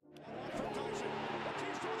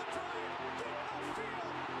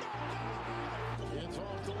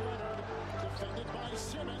Defended by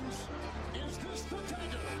Simmons. Is this the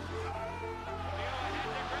dagger?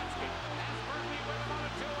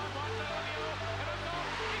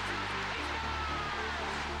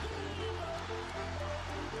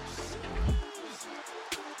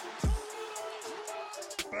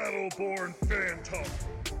 Battleborn Phantom.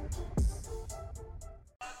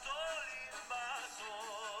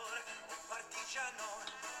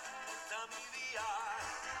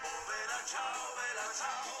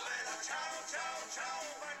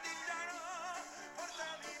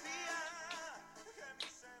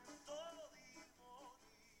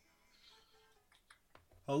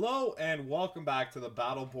 Hello and welcome back to the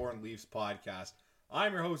Battleborn Leafs podcast.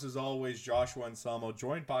 I'm your host as always, Joshua Anselmo,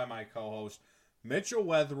 joined by my co-host Mitchell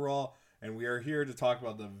Weatherall, and we are here to talk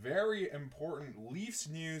about the very important Leafs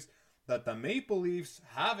news that the Maple Leafs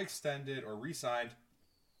have extended or re-signed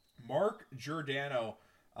Mark Giordano,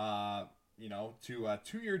 to a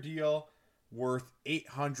 2-year deal worth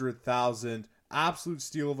 $800,000. Absolute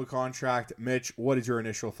steal of a contract. Mitch, what is your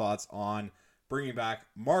initial thoughts on bringing back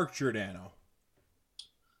Mark Giordano?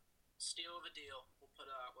 Steal of a deal, we'll put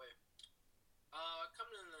it that way.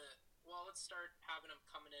 Let's start having him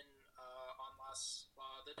coming in on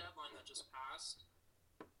the deadline that just passed.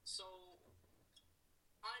 So,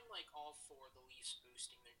 I'm all for the Leafs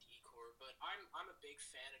boosting their decor, but I'm a big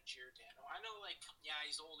fan of Giordano. I know,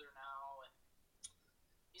 he's older now, and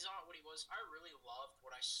he's not what he was. I really loved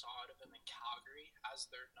what I saw out of him in Calgary as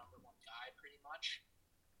their number one guy, pretty much.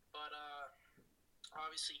 But,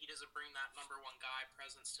 obviously, he doesn't bring that number one guy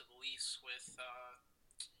presence to the Leafs with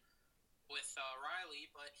Riley,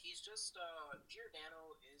 but he's just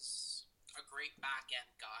Giordano is a great back end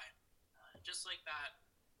guy, just like that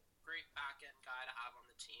great back end guy to have on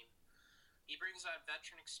the team. He brings that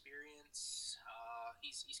veteran experience.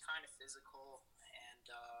 He's kind of physical, and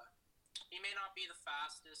he may not be the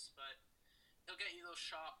fastest, but he'll get you those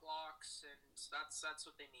shot blocks, and that's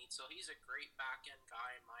what they need. So he's a great back end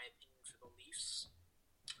guy in my opinion for the Leafs.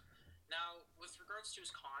 Now, with regards to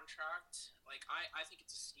his contract, I think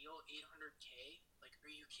it's a steal, $800K.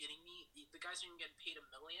 Are you kidding me? The guy's even getting paid $1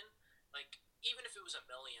 million. Even if it was $1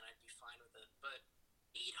 million, I'd be fine with it. But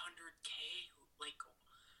 $800K,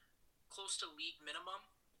 close to league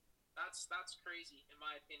minimum, that's crazy in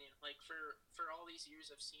my opinion. For all these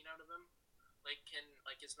years I've seen out of him,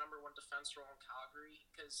 his number one defense role in Calgary,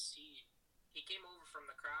 because he came over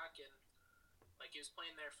from the Crack and. He was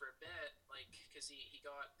playing there for a bit, because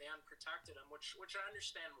they unprotected him, which I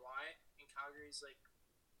understand why in Calgary's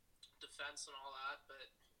defense and all that, but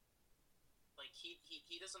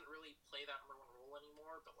he doesn't really play that number one role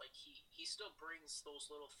anymore. But he still brings those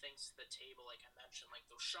little things to the table, like I mentioned,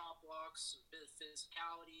 those shot blocks, a bit of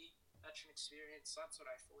physicality, veteran experience. That's what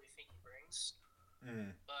I fully think he brings.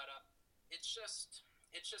 But it's just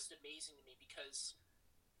amazing to me because.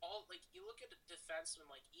 You look at a defenseman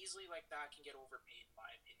easily that can get overpaid in my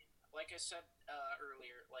opinion. Like I said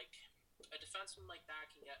earlier, a defenseman like that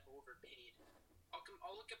can get overpaid.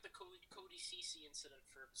 I'll look at the Cody Ceci incident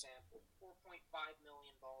for example. $4.5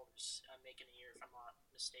 million I'm making a year if I'm not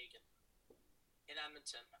mistaken in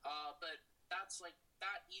Edmonton. But that's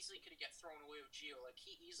that easily could have get thrown away with Gio.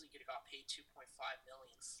 He easily could have got paid $2.5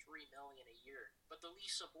 million, $3 million a year. But the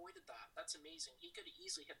Leafs avoided that. That's amazing. He could have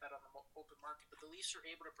easily hit that on the open market, but the Leafs were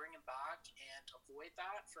able to bring him back and avoid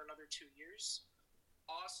that for another 2 years.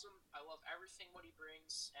 Awesome. I love everything what he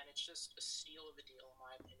brings, and it's just a steal of a deal in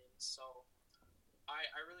my opinion. So I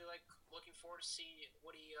really looking forward to see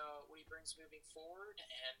what he brings moving forward,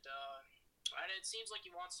 and it seems like he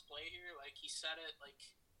wants to play here. He said it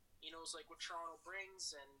he knows what Toronto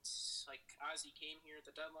brings, and as he came here at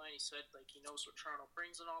the deadline, he said he knows what Toronto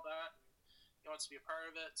brings and all that, and he wants to be a part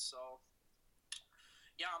of it. So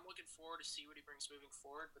yeah, I'm looking forward to see what he brings moving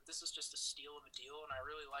forward. But this is just a steal of a deal, and I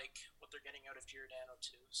really like what they're getting out of Giordano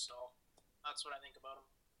too. So that's what I think about him.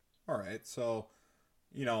 All right, so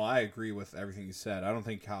I agree with everything you said. I don't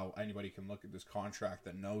think how anybody can look at this contract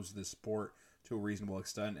that knows this sport to a reasonable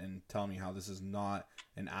extent and tell me how this is not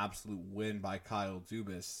an absolute win by Kyle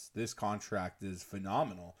Dubas. This contract is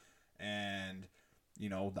phenomenal. And,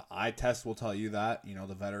 the eye test will tell you that,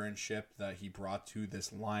 the veteranship that he brought to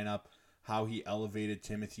this lineup, how he elevated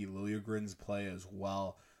Timothy Liljegren's play as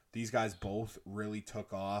well. These guys both really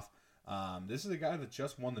took off. This is a guy that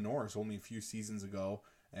just won the Norris only a few seasons ago.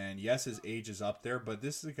 And yes, his age is up there, but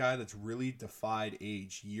this is a guy that's really defied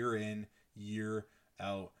age year in, year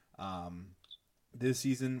out. This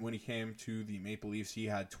season, when he came to the Maple Leafs, he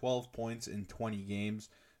had 12 points in 20 games.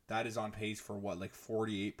 That is on pace for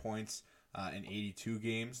 48 points in 82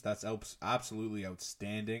 games. That's absolutely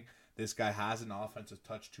outstanding. This guy has an offensive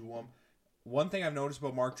touch to him. one thing I've noticed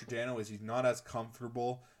about Mark Giordano is he's not as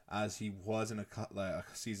comfortable as he was in a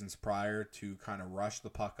seasons prior to kind of rush the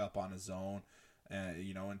puck up on his own,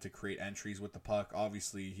 and to create entries with the puck.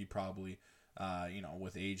 Obviously, he probably,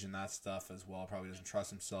 with age and that stuff as well, probably doesn't trust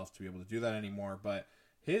himself to be able to do that anymore. But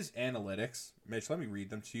his analytics, Mitch, let me read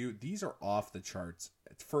them to you. These are off the charts.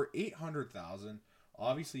 For $800,000,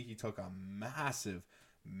 obviously he took a massive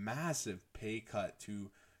pay cut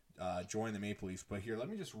to join the Maple Leafs. But here, let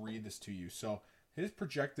me just read this to you. So his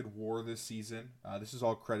projected WAR this season, this is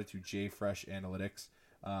all credit to JFresh Analytics,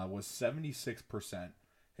 was 76%.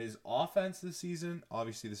 His offense this season,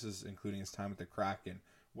 obviously this is including his time with the Kraken,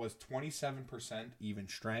 was 27% even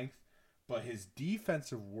strength. But his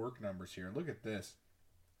defensive work numbers here, look at this.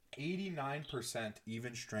 89%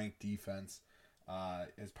 even strength defense.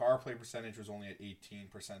 His power play percentage was only at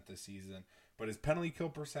 18% this season. But his penalty kill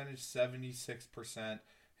percentage, 76%.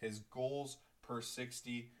 His goals per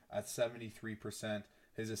 60 at 73%.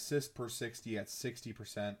 His assist per 60 at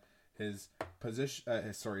 60%. His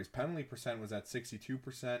penalty percent was at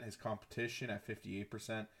 62%. His competition at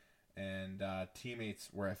 58%. And teammates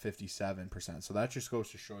were at 57%. So that just goes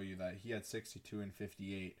to show you that he had 62 and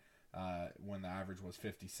 58 when the average was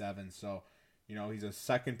 57. So, he's a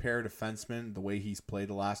second pair defenseman. The way he's played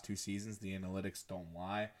the last 2 seasons, the analytics don't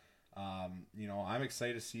lie. I'm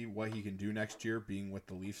excited to see what he can do next year being with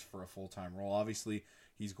the Leafs for a full-time role. Obviously,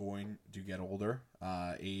 he's going to get older.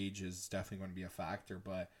 Age is definitely going to be a factor,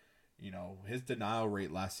 but, his denial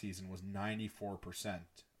rate last season was 94%.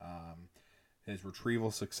 His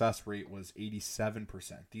retrieval success rate was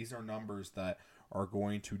 87%. These are numbers that are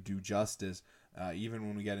going to do justice, even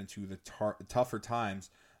when we get into the tougher times,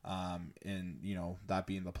 that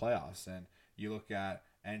being the playoffs. And you look at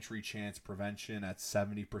entry chance prevention at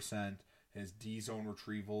 70%, his D-zone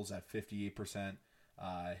retrievals at 58%,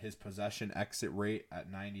 his possession exit rate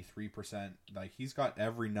at 93%. Like, he's got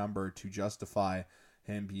every number to justify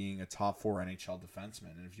him being a top 4 NHL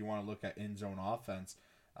defenseman. And if you want to look at in-zone offense,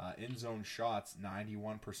 in-zone shots,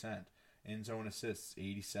 91%. In-zone assists,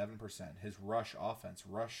 87%. His rush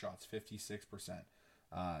shots, 56%.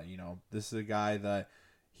 This is a guy that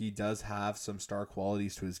he does have some star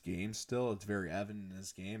qualities to his game still. It's very evident in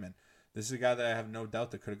his game. And this is a guy that I have no doubt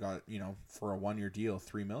that could have got, for a 1-year deal,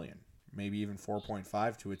 $3 million. Maybe even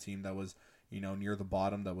 4.5 to a team that was, near the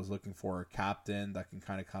bottom, that was looking for a captain that can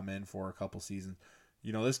kind of come in for a couple seasons.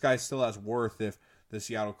 This guy still has worth if the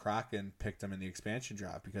Seattle Kraken picked him in the expansion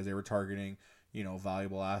draft, because they were targeting,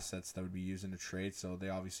 valuable assets that would be used in a trade. So they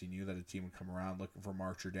obviously knew that a team would come around looking for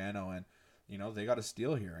Mark Giordano, and, they got a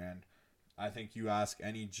steal here. And I think you ask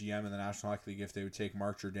any GM in the National Hockey League if they would take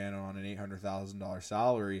Mark Giordano on an $800,000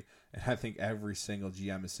 salary, and I think every single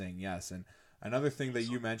GM is saying yes. And another thing that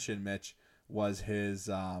you mentioned, Mitch, was his,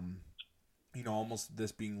 almost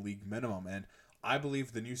this being league minimum. And I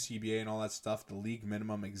believe the new CBA and all that stuff, the league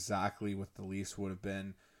minimum exactly with the Leafs would have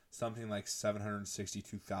been something like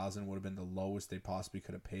 $762,000 would have been the lowest they possibly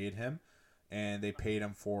could have paid him, and they paid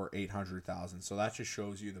him for $800,000. So that just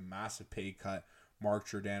shows you the massive pay cut Mark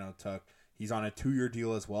Giordano took. He's on a 2-year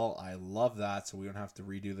deal as well. I love that, so we don't have to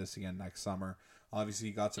redo this again next summer. Obviously,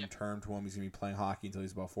 he got some term to him. He's going to be playing hockey until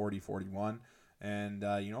he's about 40, 41. And,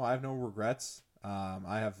 I have no regrets.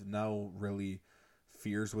 I have no really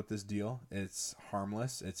fears with this deal. It's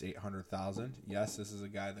harmless. It's $800,000. Yes, this is a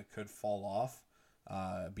guy that could fall off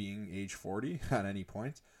being age 40 at any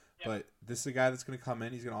point. Yep. But this is a guy that's going to come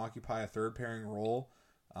in. He's going to occupy a third pairing role.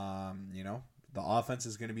 The offense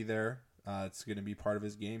is going to be there. It's going to be part of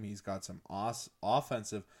his game. He's got some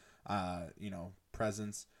offensive,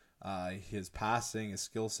 presence. His passing, his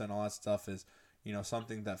skill set, all that stuff is,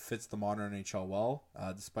 something that fits the modern NHL well,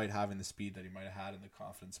 despite having the speed that he might have had and the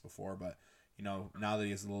confidence before. But, now that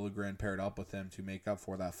he has Liljegren paired up with him to make up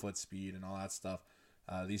for that foot speed and all that stuff,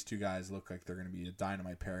 these two guys look like they're going to be a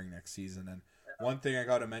dynamite pairing next season. And one thing I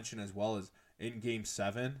got to mention as well is in Game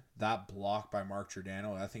 7, that block by Mark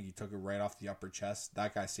Giordano, I think he took it right off the upper chest.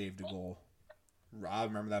 That guy saved a goal. I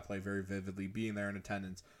remember that play very vividly. Being there in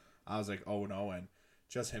attendance, I was like, oh no, and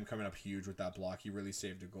just him coming up huge with that block, he really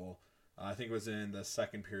saved a goal. I think it was in the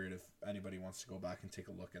second period, if anybody wants to go back and take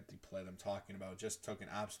a look at the play that I'm talking about. Just took an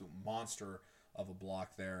absolute monster of a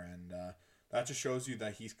block there, and that just shows you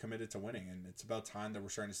that he's committed to winning. And it's about time that we're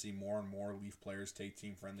starting to see more and more Leaf players take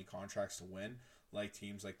team-friendly contracts to win, like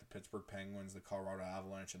teams like the Pittsburgh Penguins, the Colorado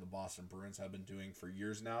Avalanche, and the Boston Bruins have been doing for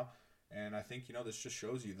years now. And I think, this just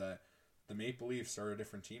shows you that the Maple Leafs are a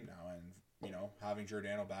different team now, and, having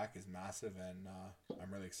Giordano back is massive, and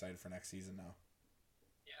I'm really excited for next season now.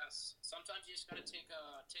 Yes, sometimes you just gotta take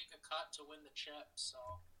a cut to win the chip. So,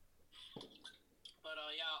 but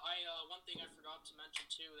one thing I forgot to mention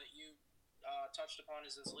too that you touched upon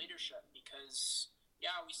is his leadership, because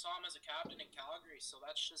yeah, we saw him as a captain in Calgary, so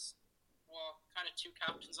that's just, well, kind of two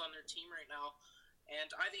captains on their team right now, and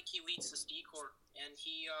I think he leads this D-Corps, and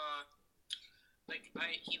he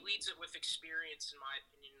leads it with experience, in my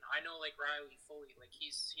opinion. I know, like, Riley fully, like,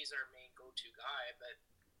 he's our main go-to guy, but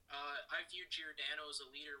I view Giordano as a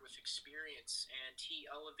leader with experience, and he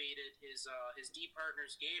elevated his D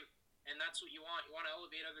partner's game, and that's what you want. You want to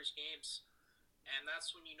elevate others' games, and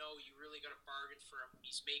that's when you know you really got to bargain for him.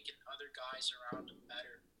 He's making other guys around him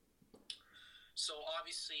better. So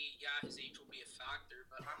obviously, yeah, his age will be a factor,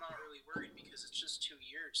 but I'm not really worried because it's just 2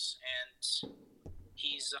 years, and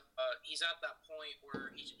he's at that point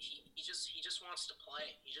where he just wants to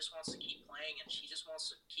play. He just wants to keep playing, and he just wants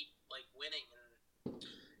to keep, like, winning. And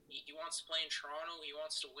he wants to play in Toronto. He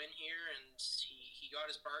wants to win here, and he got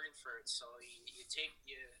his bargain for it. So you take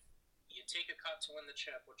a cut to win the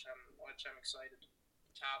chip, which I'm excited to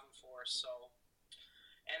have him for. So.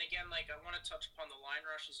 And again, like, I want to touch upon the line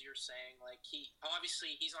rushes you're saying. Like, he's not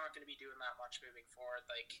going to be doing that much moving forward.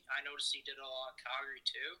 Like, I noticed he did a lot of Calgary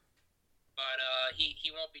too, but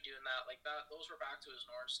he won't be doing that. Like, that, those were back to his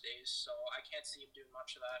Norris days, so I can't see him doing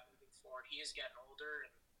much of that moving forward. He is getting older,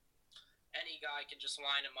 and any guy can just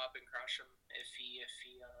line him up and crush him if he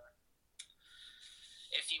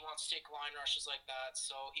wants to take line rushes like that.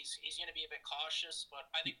 So he's going to be a bit cautious, but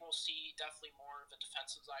I think we'll see definitely more of the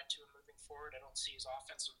defensive side to him moving forward. I don't see his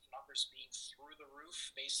offensive numbers being through the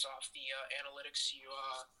roof based off the analytics you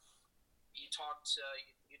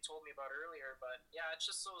told me about earlier. But yeah, it's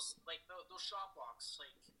just those shot blocks,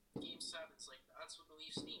 like game sevens, like that's what the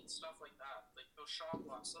Leafs need, stuff like that, like those shot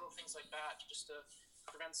blocks, little things like that, just to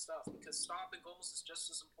prevent stuff, because stopping goals is just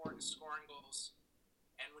as important as scoring goals.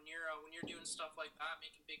 And when you're doing stuff like that,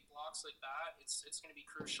 making big blocks like that, it's going to be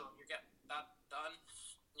crucial. And you're getting that done.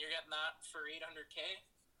 You're getting that for $800K.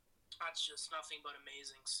 That's just nothing but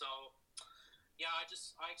amazing. So, yeah, I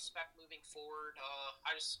expect moving forward.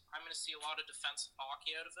 I'm going to see a lot of defensive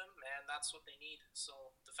hockey out of him, and that's what they need.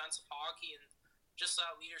 So, defensive hockey and just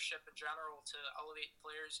that leadership in general to elevate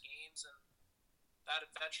players' games and that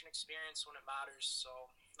veteran experience when it matters.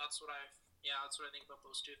 So that's what I think about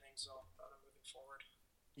those two things. So about moving forward.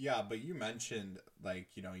 Yeah, but you mentioned, like,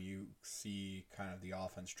 you see kind of the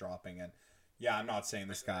offense dropping, and yeah, I'm not saying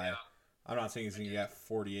this guy, I'm not saying he's going to get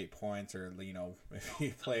 48 points, or, if he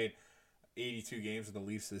played 82 games with the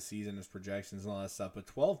Leafs this season, his projections and all that stuff, but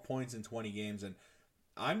 12 points in 20 games, and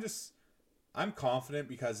I'm confident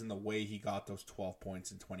because in the way he got those 12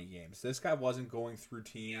 points in 20 games. This guy wasn't going through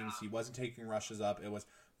teams, he wasn't taking rushes up, it was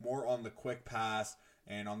more on the quick pass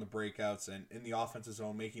and on the breakouts and in the offensive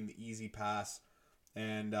zone, making the easy pass.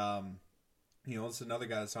 And, this is another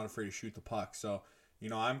guy that's not afraid to shoot the puck. So,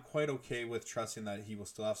 I'm quite okay with trusting that he will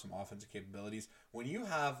still have some offensive capabilities. When you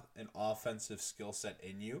have an offensive skill set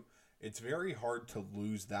in you, it's very hard to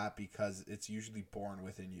lose that because it's usually born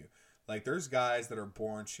within you. Like, there's guys that are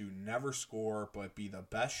born to never score but be the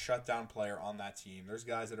best shutdown player on that team. There's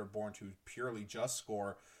guys that are born to purely just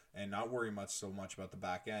score and not worry so much about the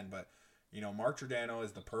back end. But, Mark Giordano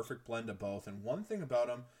is the perfect blend of both. And one thing about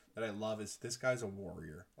him that I love is this guy's a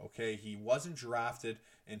warrior, okay? He wasn't drafted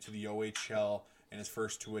into the OHL in his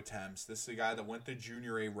first 2 attempts. This is a guy that went the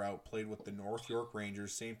Junior A route, played with the North York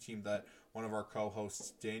Rangers, same team that one of our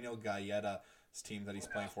co-hosts, Daniel Galletta's team that he's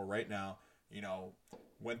playing for right now,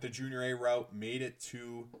 went the Junior A route, made it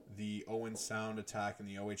to the Owen Sound attack in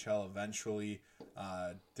the OHL eventually,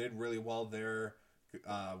 did really well there,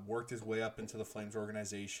 worked his way up into the Flames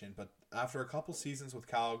organization, but after a couple seasons with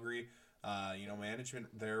Calgary, management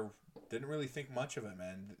there didn't really think much of him,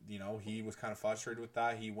 and he was kind of frustrated with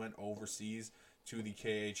that. He went overseas to the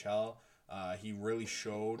KHL. He really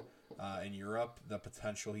showed in Europe the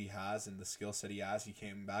potential he has and the skill set he has. He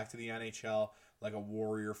came back to the NHL like a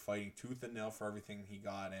warrior, fighting tooth and nail for everything he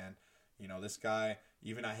got. And this guy,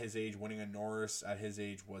 even at his age, winning a Norris at his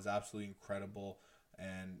age was absolutely incredible.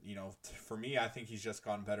 And for me, I think he's just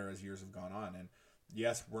gotten better as years have gone on. And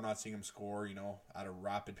yes, we're not seeing him score, at a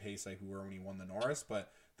rapid pace like we were when he won the Norris,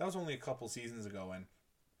 but that was only a couple seasons ago. And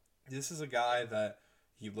this is a guy that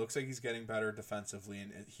he looks like he's getting better defensively,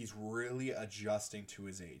 and he's really adjusting to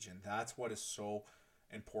his age. And that's what is so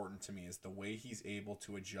important to me, is the way he's able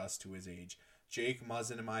to adjust to his age. Jake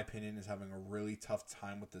Muzzin, in my opinion, is having a really tough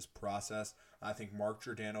time with this process. I think Mark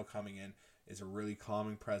Giordano coming in is a really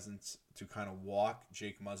calming presence to kind of walk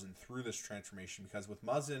Jake Muzzin through this transformation, because with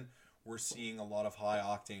Muzzin, we're seeing a lot of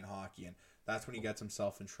high-octane hockey, and that's when he gets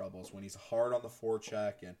himself in troubles, when he's hard on the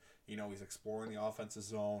forecheck and, he's exploring the offensive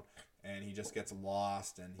zone, and he just gets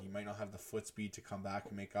lost, and he might not have the foot speed to come back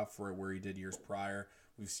and make up for it where he did years prior.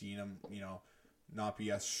 We've seen him, not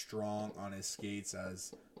be as strong on his skates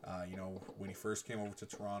as, when he first came over to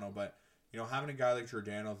Toronto. But, having a guy like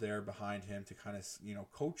Giordano there behind him to kind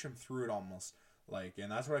of, coach him through it almost.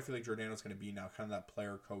 And that's what I feel like Giordano's going to be now, kind of that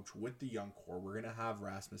player coach with the young core. We're going to have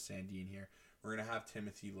Rasmus Sandin here. We're going to have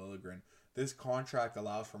Timothy Liljegren. This contract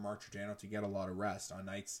allows for Mark Giordano to get a lot of rest on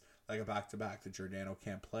nights like a back-to-back that Giordano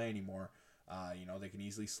can't play anymore. They can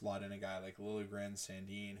easily slot in a guy like Liljegren,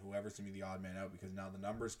 Sandin, whoever's going to be the odd man out, because now the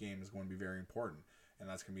numbers game is going to be very important. And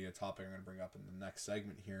that's going to be a topic I'm going to bring up in the next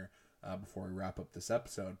segment here before we wrap up this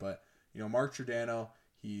episode. But, Mark Giordano,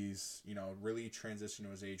 he's, really transitioned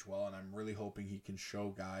to his age well, and I'm really hoping he can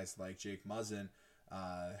show guys like Jake Muzzin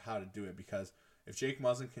how to do it, because if Jake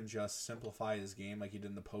Muzzin can just simplify his game like he did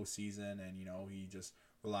in the postseason, and, he just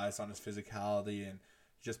relies on his physicality and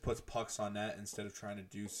just puts pucks on net instead of trying to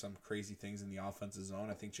do some crazy things in the offensive zone,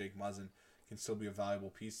 I think Jake Muzzin can still be a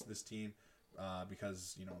valuable piece to this team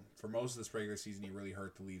because, for most of this regular season, he really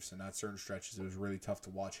hurt the Leafs, and at certain stretches, it was really tough to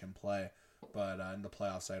watch him play. But in the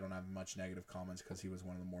playoffs, I don't have much negative comments because he was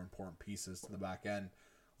one of the more important pieces to the back end.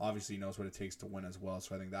 Obviously, he knows what it takes to win as well,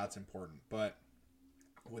 so I think that's important. But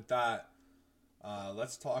with that,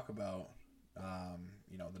 let's talk about,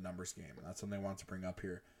 the numbers game. And that's something I want to bring up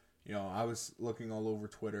here. I was looking all over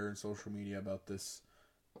Twitter and social media about this,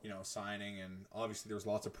 signing. And obviously there was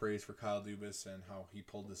lots of praise for Kyle Dubas and how he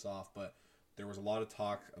pulled this off. But there was a lot of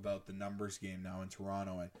talk about the numbers game now in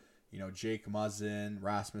Toronto. And, Jake Muzzin,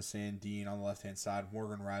 Rasmus Sandin on the left-hand side.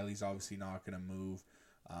 Morgan Rielly's obviously not going to move.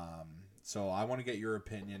 So I want to get your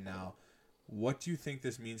opinion now. What do you think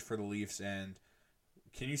this means for the Leafs, and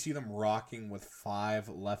can you see them rocking with 5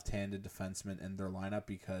 left-handed defensemen in their lineup?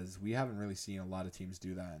 Because we haven't really seen a lot of teams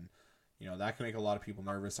do that, and that can make a lot of people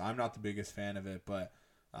nervous. I'm not the biggest fan of it, but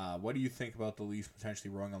what do you think about the Leafs potentially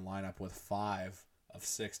rolling a lineup with 5 of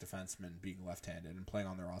 6 defensemen being left-handed and playing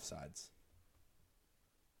on their offsides?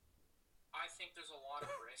 I think there's a lot of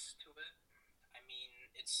risk to it. I mean,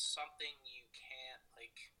 it's something you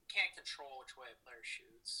can't control which way a player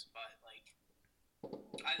shoots, but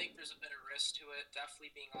I think there's a bit of risk to it.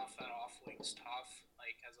 Definitely being off that off wing's tough.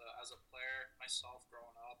 As a player myself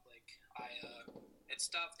growing up, it's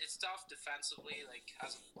tough defensively.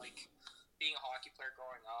 Being a hockey player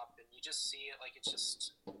growing up, and you just see it it's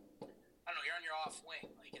just, I don't know, you're on your off wing.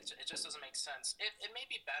 It just doesn't make sense. It may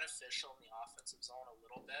be beneficial in the offensive zone a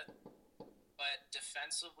little bit, but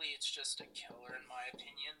defensively it's just a killer in my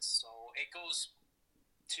opinion. So it goes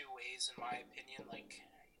two ways in my opinion.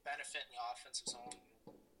 Benefit in the offensive zone,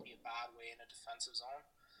 be a bad way in a defensive zone.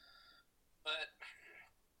 But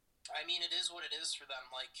I mean, it is what it is for them.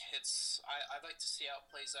 I'd like to see how it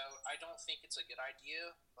plays out. I don't think it's a good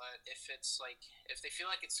idea, but if they feel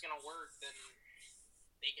like it's gonna work, then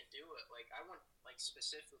they can do it. I wouldn't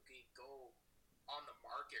specifically go on the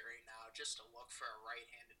market right now just to look for a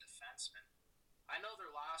right-handed defenseman. I know their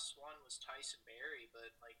last one was Tyson Barrie,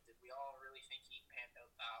 but did we all really think he panned out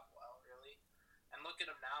that well? Really? And look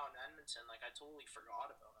at him now in Edmonton. I totally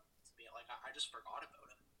forgot about him. I just forgot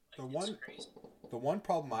about him. It's crazy. The one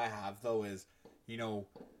problem I have though is,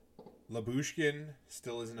 Lyubushkin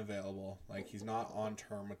still isn't available. He's not on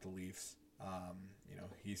term with the Leafs.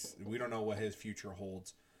 We don't know what his future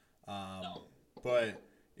holds. No. But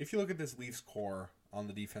if you look at this Leafs core on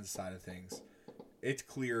the defense side of things, it's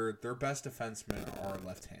clear their best defensemen are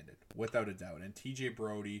left-handed, without a doubt. And TJ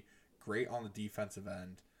Brody, great on the defensive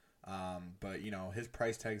end. But, his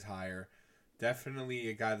price tag's higher. Definitely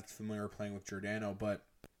a guy that's familiar playing with Giordano. But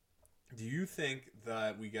do you think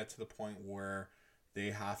that we get to the point where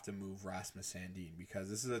they have to move Rasmus Sandin? Because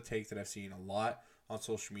this is a take that I've seen a lot on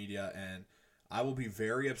social media, and I will be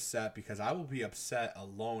very upset, because I will be upset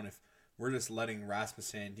alone if we're just letting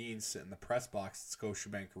Rasmus Sandin sit in the press box at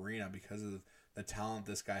Scotiabank Arena because of the talent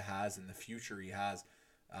this guy has and the future he has.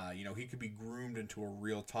 He could be groomed into a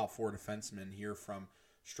real top 4 defenseman here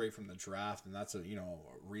straight from the draft, and that's a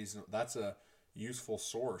reason. That's a useful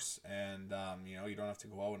source, and you don't have to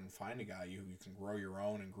go out and find a guy. You can grow your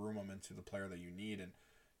own and groom him into the player that you need. And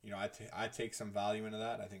I take some value into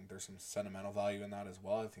that. I think there's some sentimental value in that as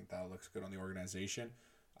well. I think that looks good on the organization.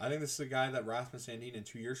 I think this is a guy that Rasmus Sandin in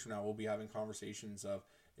 2 years from now will be having conversations of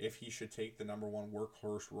if he should take the number 1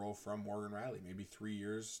 workhorse role from Morgan Rielly. Maybe 3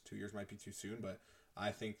 years, 2 years might be too soon, but I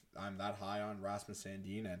think I'm that high on Rasmus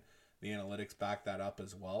Sandin, and the analytics back that up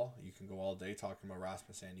as well. You can go all day talking about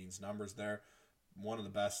Rasmus Sandin's numbers there. One of the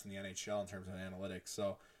best in the NHL in terms of analytics.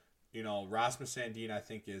 So, Rasmus Sandin, I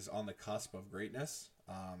think, is on the cusp of greatness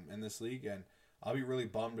in this league, and I'll be really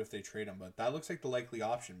bummed if they trade him. But that looks like the likely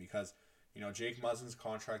option because, Jake Muzzin's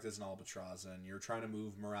contract is an albatross, and you're trying to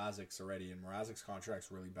move Mrazek's already, and Mrazek's contract's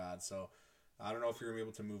really bad. So, I don't know if you're going to be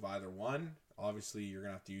able to move either one. Obviously, you're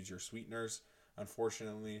going to have to use your sweeteners,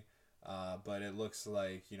 unfortunately. But it looks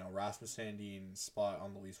like, Rasmus Sandin's spot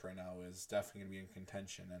on the Leafs right now is definitely going to be in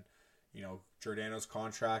contention. And, Giordano's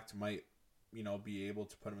contract might, be able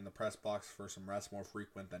to put him in the press box for some rest more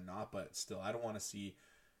frequent than not. But still, I don't want to see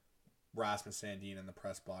Rasmus Sandin in the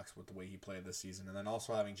press box with the way he played this season. And then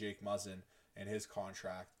also having Jake Muzzin and his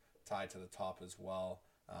contract tied to the top as well,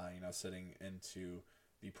 sitting into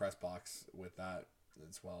the press box with that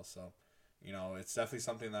as well. So, it's definitely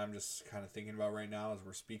something that I'm just kind of thinking about right now as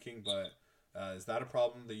we're speaking. But is that a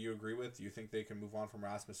problem that you agree with? Do you think they can move on from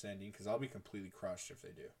Rasmus Sandin? Because I'll be completely crushed if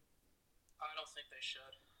they do. I don't think they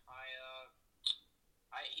should.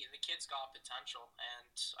 The kid's got potential,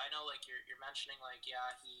 and I know, like, you're mentioning, like,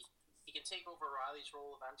 yeah, he can take over Riley's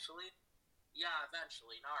role eventually. Yeah,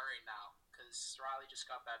 eventually, not right now, because Riley just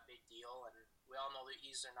got that big deal, and we all know that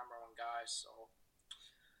he's their number one guy. So,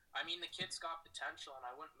 I mean, the kid's got potential, and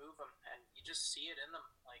I wouldn't move him, and you just see it in them.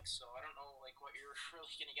 Like, so I don't know, like, what you're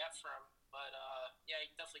really gonna get from him, but yeah,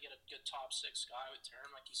 you can definitely get a good top six guy with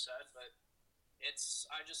term, like you said, but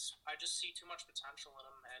I just see too much potential in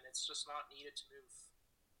him, and it's just not needed to move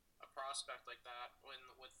a prospect like that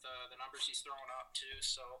with the numbers he's throwing up too.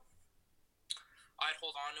 So I'd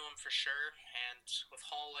hold on to him for sure, and with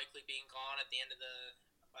Hall likely being gone at the end of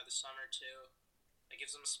by the summer too, it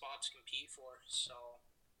gives him a spot to compete for. So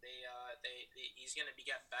he's going to be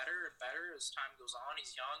getting better and better as time goes on.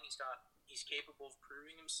 He's young. He's capable of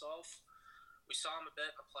proving himself. We saw him a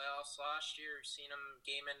bit in the playoffs last year. We've seen him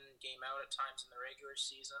game in, game out at times in the regular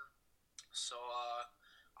season. So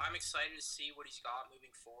I'm excited to see what he's got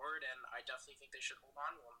moving forward, and I definitely think they should hold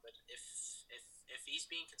on to him. But if he's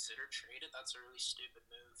being considered traded, that's a really stupid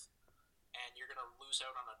move, and you're gonna lose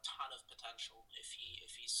out on a ton of potential if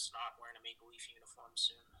he's not wearing a Maple Leaf uniform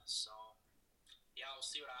soon. So yeah, we'll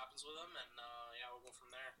see what happens with him, and yeah, we'll go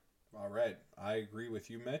from there. All right, I agree with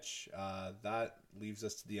you, Mitch. That leaves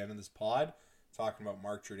us to the end of this pod, talking about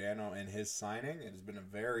Mark Giordano and his signing. It has been a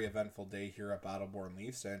very eventful day here at Battleborn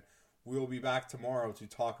Leafs, and we will be back tomorrow to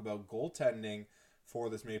talk about goaltending for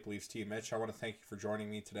this Maple Leafs team. Mitch, I want to thank you for joining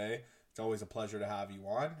me today. It's always a pleasure to have you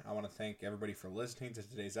on. I want to thank everybody for listening to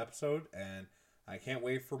today's episode, and I can't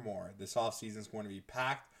wait for more. This offseason is going to be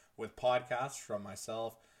packed with podcasts from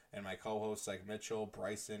myself and my co-hosts like Mitchell,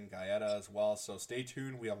 Bryson, Gaeta as well. So stay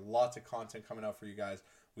tuned. We have lots of content coming out for you guys.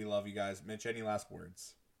 We love you guys. Mitch, any last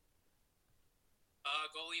words?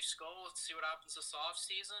 Go Leafs go. Let's see what happens this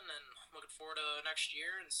offseason, and looking forward to next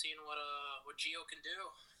year and seeing what Gio can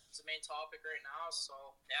do. It's the main topic right now, so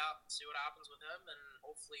yeah, see what happens with him, and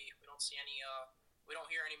hopefully we don't see we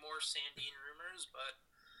don't hear any more Sandin rumors, but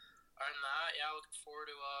other than that, yeah, looking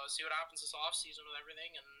forward to see what happens this offseason with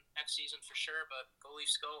everything, and next season for sure, but go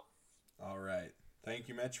Leafs go. All right.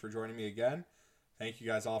 Thank you, Mitch, for joining me again. Thank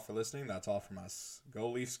you guys all for listening. That's all from us.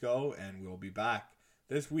 Go Leafs go, and we'll be back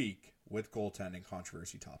this week with goaltending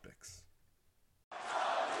controversy topics. Go, go,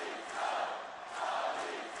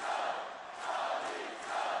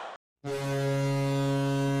 go, go, go, go.